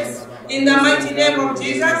gates. In the mighty name of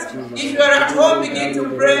Jesus, if you are at home, begin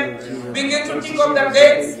to pray. Begin to think of the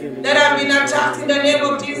gates that have been attacked in the name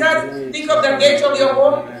of Jesus. Think of the gates of your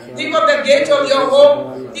home. Think of the gates of your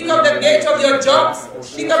home. Think of the gates of your jobs.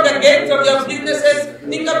 Think of the gates of your businesses.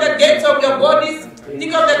 Think of the gates of your bodies.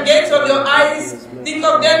 Think of the gates of your eyes. Think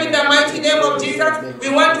of them in the mighty name of Jesus.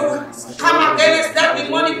 We want to come against that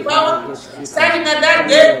demonic power standing at that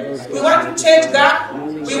gate. We want to change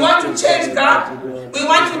God. We want to change God. We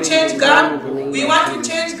want to change God. We want to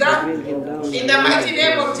change God. In the mighty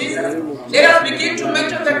name of Jesus, let us begin to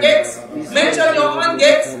mention the gates. Mention your own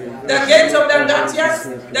gates. The gates of the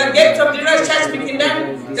Ngatias, the gates of the Red Church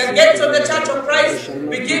Mikindani, the gates of the Church of Christ.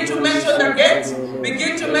 Begin to mention the gates.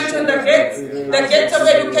 Begin to mention the gates. The gates of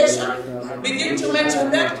education. Begin to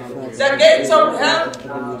mention them. The gates of health.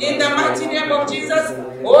 In the mighty name of Jesus.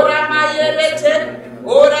 Ora mayerete.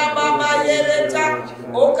 Ora baba yereta.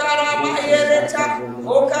 Okara mayereta.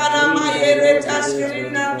 Okara mayereta.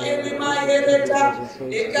 Shirina elima yereta.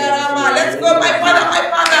 Ikarama. Let's go, my Father, my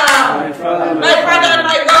Father. My Father and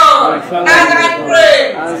my God. As I pray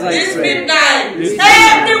this midnight,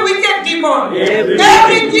 every wicked demon,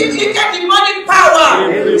 every wicked demonic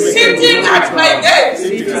power sitting at my gate,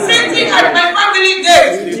 sitting at my family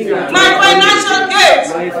gate, my financial gate,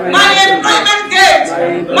 my employment gate,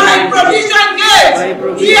 my provision gate,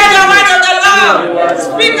 hear the word of the Lord.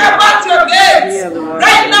 Speak about your gates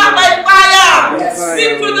right now by fire.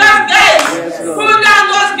 Speak to those gates. Pull down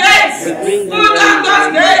those gates. Pull down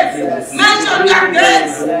those gates. Mention their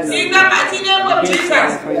gates in the mighty name of Jesus.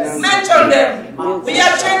 Mention them. We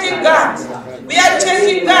are changing God. We are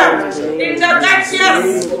changing God.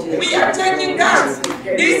 Interactions. We are changing God.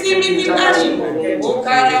 This is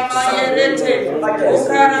Okarama yerete.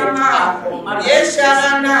 Okarama.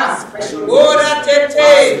 Yesharana. Ora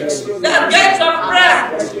tete. The gates of prayer.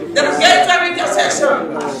 The gates of intercession.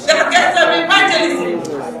 The gates of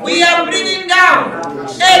evangelism. We are bringing down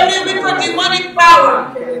every wicked demonic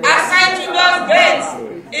power assigned to those gates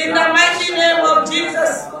in the mighty name of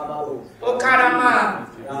Jesus. Okarama.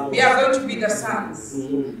 We are going to be the sons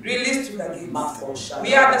released to the gates.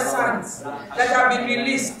 We are the sons that have been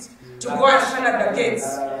released to go and stand at the gates.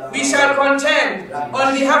 We shall contend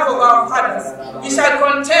on behalf of our fathers. We shall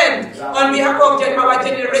contend on behalf of our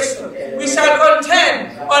generation. We shall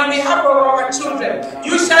contend on behalf of our children.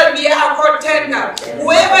 You shall be our contender.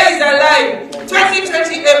 Whoever is alive,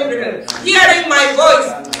 2020 April, hearing my voice,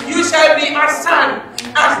 you shall be our son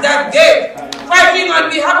at that gate, fighting on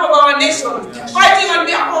behalf of our nation, fighting on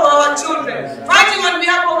behalf of our children, fighting on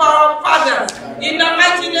behalf of our fathers, in the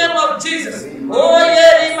mighty name of Jesus. Oh,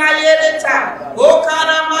 yeri mayereta, oh,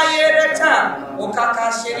 kana mayereta, oh,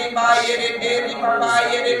 kakashiri mayerete,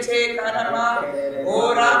 baba yerete, kanama,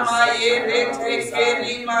 oh, ramayerete,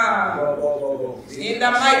 kerima. In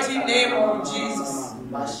the mighty name of Jesus.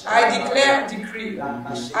 I declare and decree,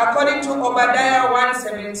 according to Obadiah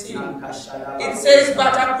 1:17, it says,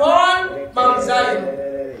 but upon Mount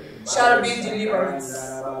Zion shall be deliverance.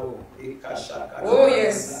 Oh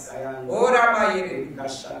yes. Oh Ramayere.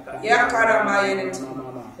 Yakaramayere.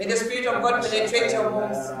 May the Spirit of God penetrate your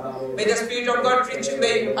homes. May the Spirit of God reach you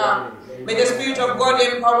where you are. May the Spirit of God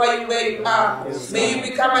empower you where you are. May you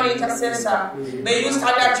become an intercessor. May you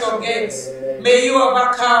stand at your gates. May you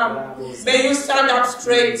overcome. May you stand up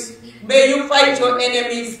straight. May you fight your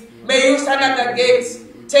enemies. May you stand at the gates.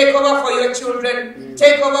 Take over for your children.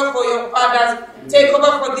 Take over for your fathers. Take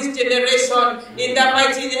over for this generation in the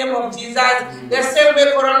mighty name of Jesus. The same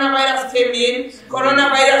way coronavirus came in,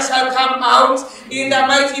 coronavirus shall come out in the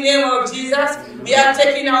mighty name of Jesus. We are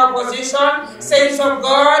taking our position, saints of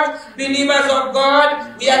God, believers of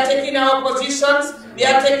God. We are taking our positions We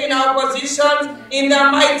are taking our position in the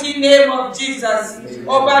mighty name of Jesus.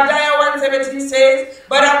 Obadiah 1:17 says,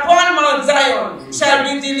 "But upon Mount Zion shall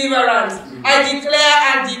be deliverance. I declare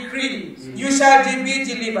and decree, you shall be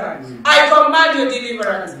delivered. I command your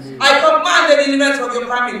deliverance. I command the deliverance of your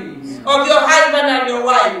family, of your husband and your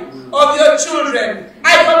wife, of your children.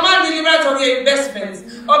 I command deliverance of your investments,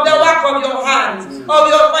 of the work of your hands, of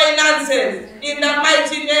your finances. In the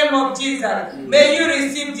mighty name of Jesus, may you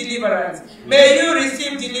receive deliverance. May you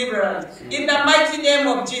receive deliverance. In the mighty name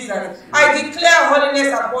of Jesus, I declare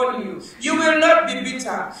holiness upon you. You will not be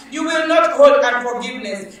bitter. You will not hold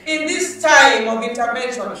unforgiveness. In this time of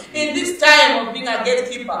intervention, in this time of being a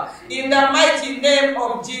gatekeeper, in the mighty name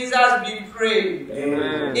of Jesus we pray.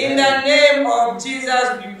 Amen. In the name of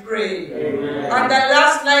Jesus we pray. Amen. And the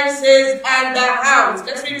last line says, "And the house,"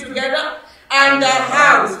 let's read together, "and the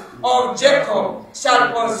house of Jacob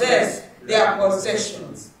shall possess their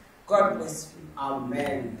possessions." God bless you.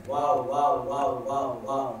 Amen. Wow, wow, wow, wow,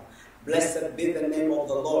 wow. Blessed be the name of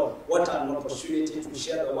the Lord. What an opportunity to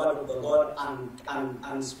share the word of the Lord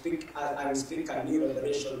and speak a new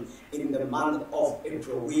revelation in the month of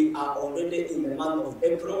April. We are already in the month of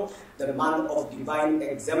April, the month of divine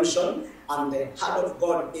exemption, and the heart of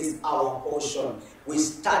God is our portion. We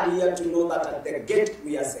stand here to know that at the gate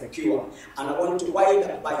we are secure. And I want to wind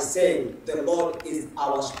up by saying the Lord is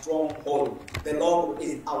our stronghold. The Lord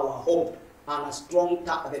is our hope. And a strong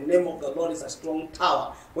tower. The name of the Lord is a strong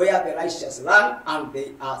tower where the righteous run and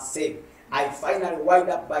they are saved. I finally wind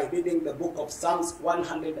up by reading the book of Psalms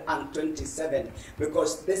 127,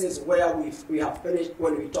 because this is where we have finished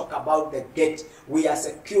when we talk about the gate. We are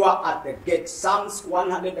secure at the gate. Psalms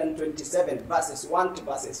 127 verses 1 to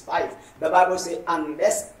verses 5. The Bible says,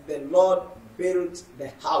 "Unless the Lord builds the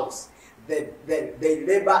house, they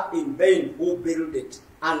labor in vain who build it.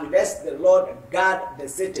 Unless the Lord guard the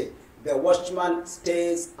city, the watchman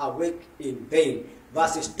stays awake in vain."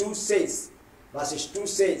 Verses 2 says,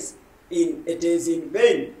 "It is in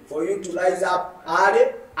vain for you to rise up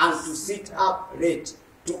early and to sit up late,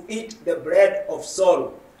 to eat the bread of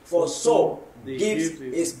sorrow, for so gives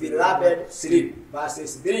his beloved sleep."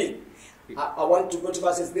 Verses 3. I want to go to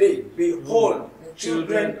verses 3. "Behold,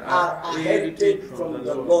 children are a heritage from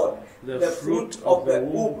the Lord. The fruit of the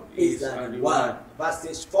womb is a reward."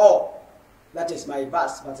 Verses 4. That is my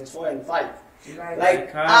verse, verses 4 and 5.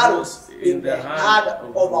 "Like arrows in the hand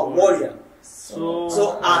of a warrior,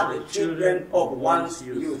 so are the children of one's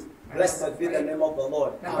youth." Blessed be the name of the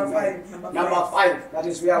Lord. Number Amen. 5. Number 5. That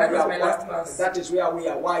is where That we was are. my last verse. That is where we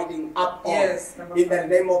are winding up on. Yes, number in the 5.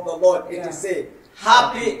 name of the Lord, it Yeah. is said,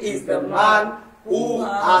 "Happy is the man who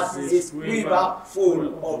has his quiver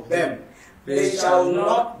full of them. They shall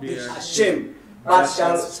not be ashamed, but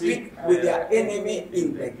shall speak with their enemy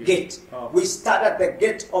in the gate." We start at the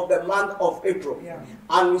gate of the month of April,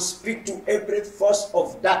 and we speak to every force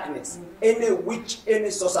of darkness, any witch, any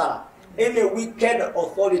sorcerer, any wicked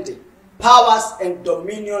authority, powers and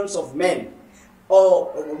dominions of men,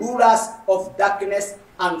 or rulers of darkness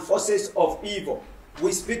and forces of evil.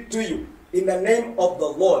 We speak to you in the name of the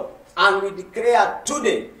Lord, and we declare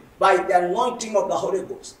today, by the anointing of the Holy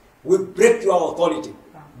Ghost, we break your authority.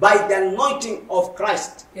 By the anointing of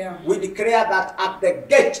Christ, we declare that at the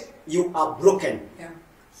gate you are broken.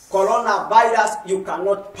 Coronavirus, you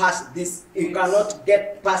cannot pass this. You cannot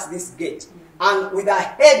get past this gate. And with a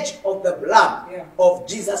hedge of the blood of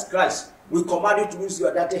Jesus Christ, we command you to lose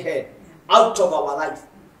your dirty head out of our life,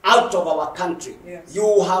 out of our country.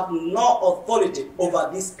 You have no authority over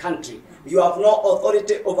this country. You have no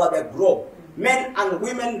authority over the globe. Men and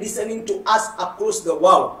women listening to us across the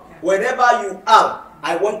world, wherever you are,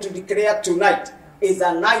 I want to declare tonight is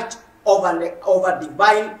a night of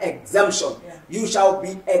divine exemption. You shall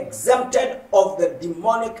be exempted of the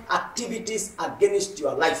demonic activities against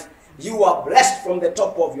your life. You are blessed from the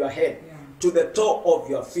top of your head to the toe of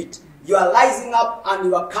your feet. You are rising up and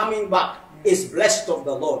you are coming back is blessed of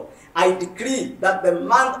the Lord. I decree that the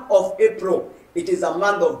month of April, it is a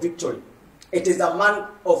month of victory. It is a month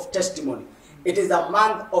of testimony. It is a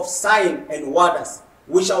month of sign and wonders.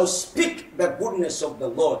 We shall speak the goodness of the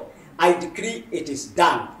Lord. I decree it is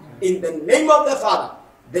done. In the name of the Father,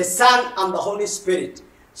 the Son, and the Holy Spirit,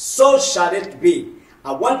 so shall it be.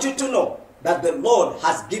 I want you to know that the Lord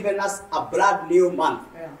has given us a brand new month.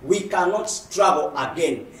 We cannot struggle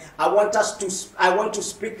again. I want to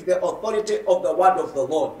speak the authority of the word of the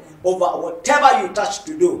Lord over whatever you touch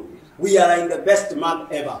to do. We are in the best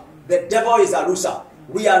month ever. The devil is a loser.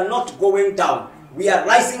 We are not going down. We are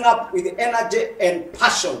rising up with energy and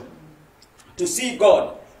passion to see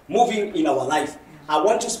God moving in our life. I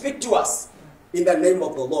want to speak to us in the name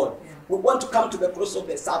of the Lord. we want to come to the close of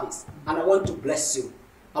the service, and I want to bless you.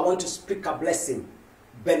 I want to speak a blessing,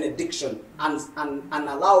 benediction, and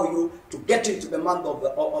allow you to get into the month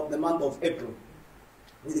of the month of April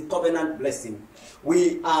with the covenant blessing.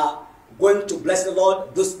 We are going to bless the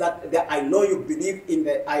Lord. Those that I know you believe in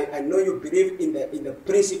the I know you believe in the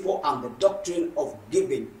principle and the doctrine of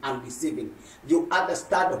giving and receiving. You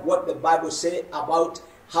understand what the Bible says about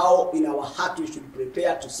how in our heart we should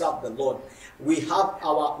prepare to serve the Lord. We want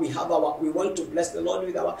to bless the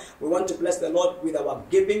Lord with our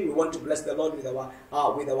giving. We want to bless the Lord with our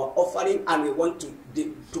offering, and we want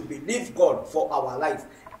to believe God for our life.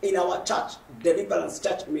 In our church, Deliverance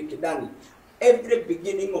Church Mikidani, every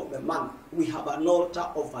beginning of the month, we have an altar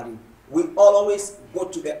offering. We always go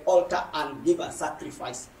to the altar and give a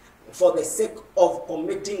sacrifice for the sake of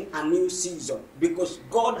committing a new season, because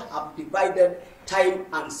God has divided time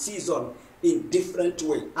and season in different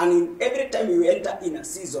way. And in every time you enter in a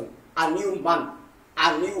season, a new month,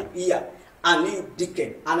 a new year, a new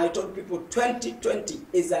decade. And I told people 2020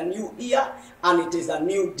 is a new year and it is a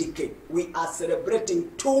new decade. We are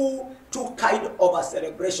celebrating two kind of a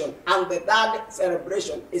celebration. And the third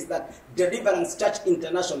celebration is that Deliverance Church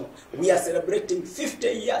International, we are celebrating 50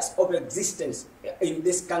 years of existence in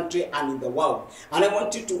this country and in the world. And I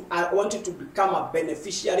want you to become a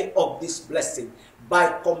beneficiary of this blessing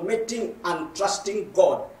by committing and trusting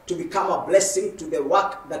God to become a blessing to the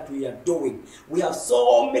work that we are doing. We have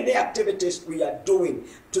so many activities we are doing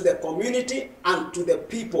to the community and to the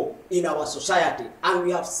people in our society, and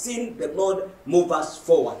we have seen the Lord move us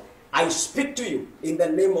forward. I speak to you in the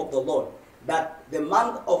name of the Lord that the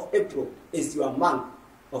month of April is your month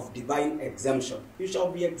of divine exemption. You shall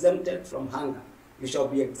be exempted from hunger. You shall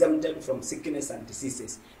be exempted from sickness and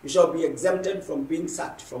diseases. You shall be exempted from being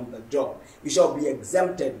sacked from the job. You shall be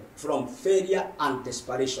exempted from failure and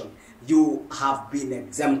desperation. You have been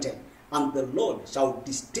exempted, and the Lord shall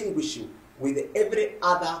distinguish you with every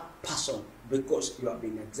other person because you have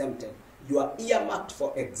been exempted. You are earmarked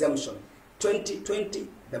for exemption. 2020,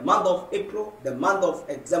 the month of April, the month of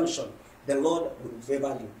exemption, the Lord will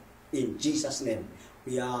favor you in Jesus' name.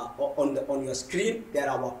 We are on your screen. There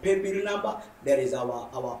are our pay bill number. There is our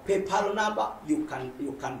PayPal number. You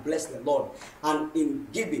can bless the Lord. And in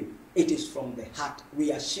giving, it is from the heart.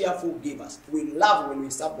 We are cheerful givers. We love when we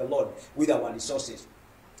serve the Lord with our resources.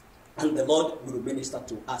 And the Lord will minister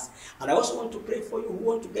to us. And I also want to pray for you who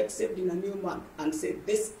want to get saved in a new month and say,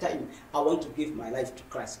 this time I want to give my life to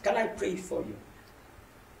Christ. Can I pray for you?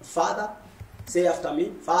 Father, say after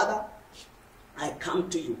me, Father, I come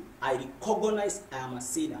to you. I recognize I am a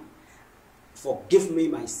sinner. Forgive me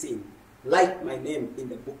my sin. Write my name in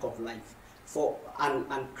the book of life.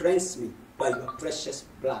 And cleanse me by your precious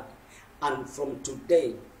blood. And from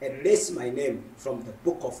today, erase my name from the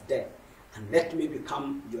book of death. And let me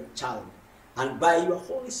become your child. And by your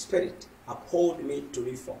Holy Spirit, uphold me to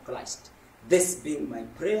live for Christ. This being my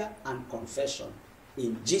prayer and confession.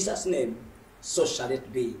 In Jesus' name, so shall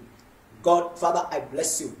it be. God, Father, I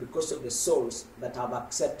bless you because of the souls that have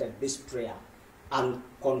accepted this prayer and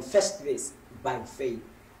confessed this by faith.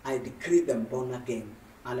 I decree them born again,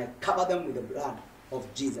 and I cover them with the blood of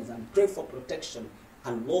Jesus and pray for protection.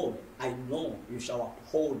 And Lord, I know you shall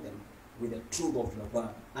uphold them with the truth of your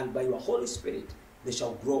word. And by your Holy Spirit, they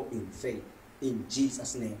shall grow in faith. In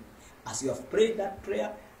Jesus' name. As you have prayed that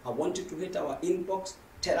prayer, I want you to hit our inbox,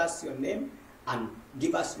 tell us your name, and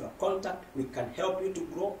give us your contact. We can help you to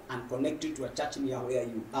grow and connect you to a church near where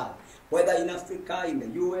you are. Whether in Africa, in the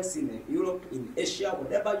US, in Europe, in Asia,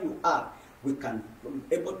 wherever you are, we can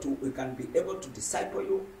be able to disciple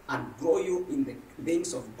you and grow you in the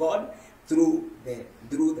things of God through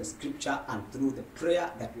the scripture and through the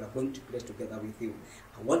prayer that we are going to pray together with you.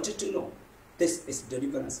 I want you to know this is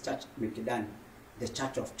Deliverance Church Mikidani, the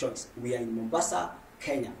church of choice. We are in Mombasa,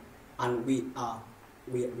 Kenya, and we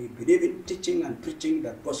believe in teaching and preaching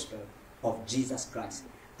the gospel of Jesus Christ.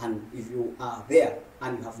 And if you are there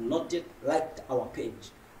and you have not yet liked our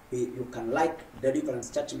page, you can like Deliverance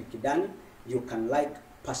Church Mikidani. You can like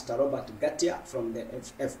Pastor Robert Gatia from the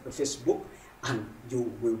Facebook, and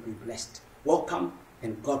you will be blessed. Welcome,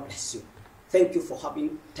 and God bless you. Thank you for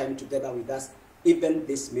having time together with us, even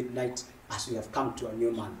this midnight, as we have come to a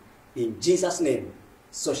new month. In Jesus' name,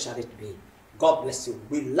 so shall it be. God bless you.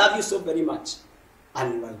 We love you so very much,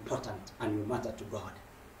 and you are important, and you matter to God.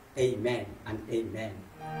 Amen and amen.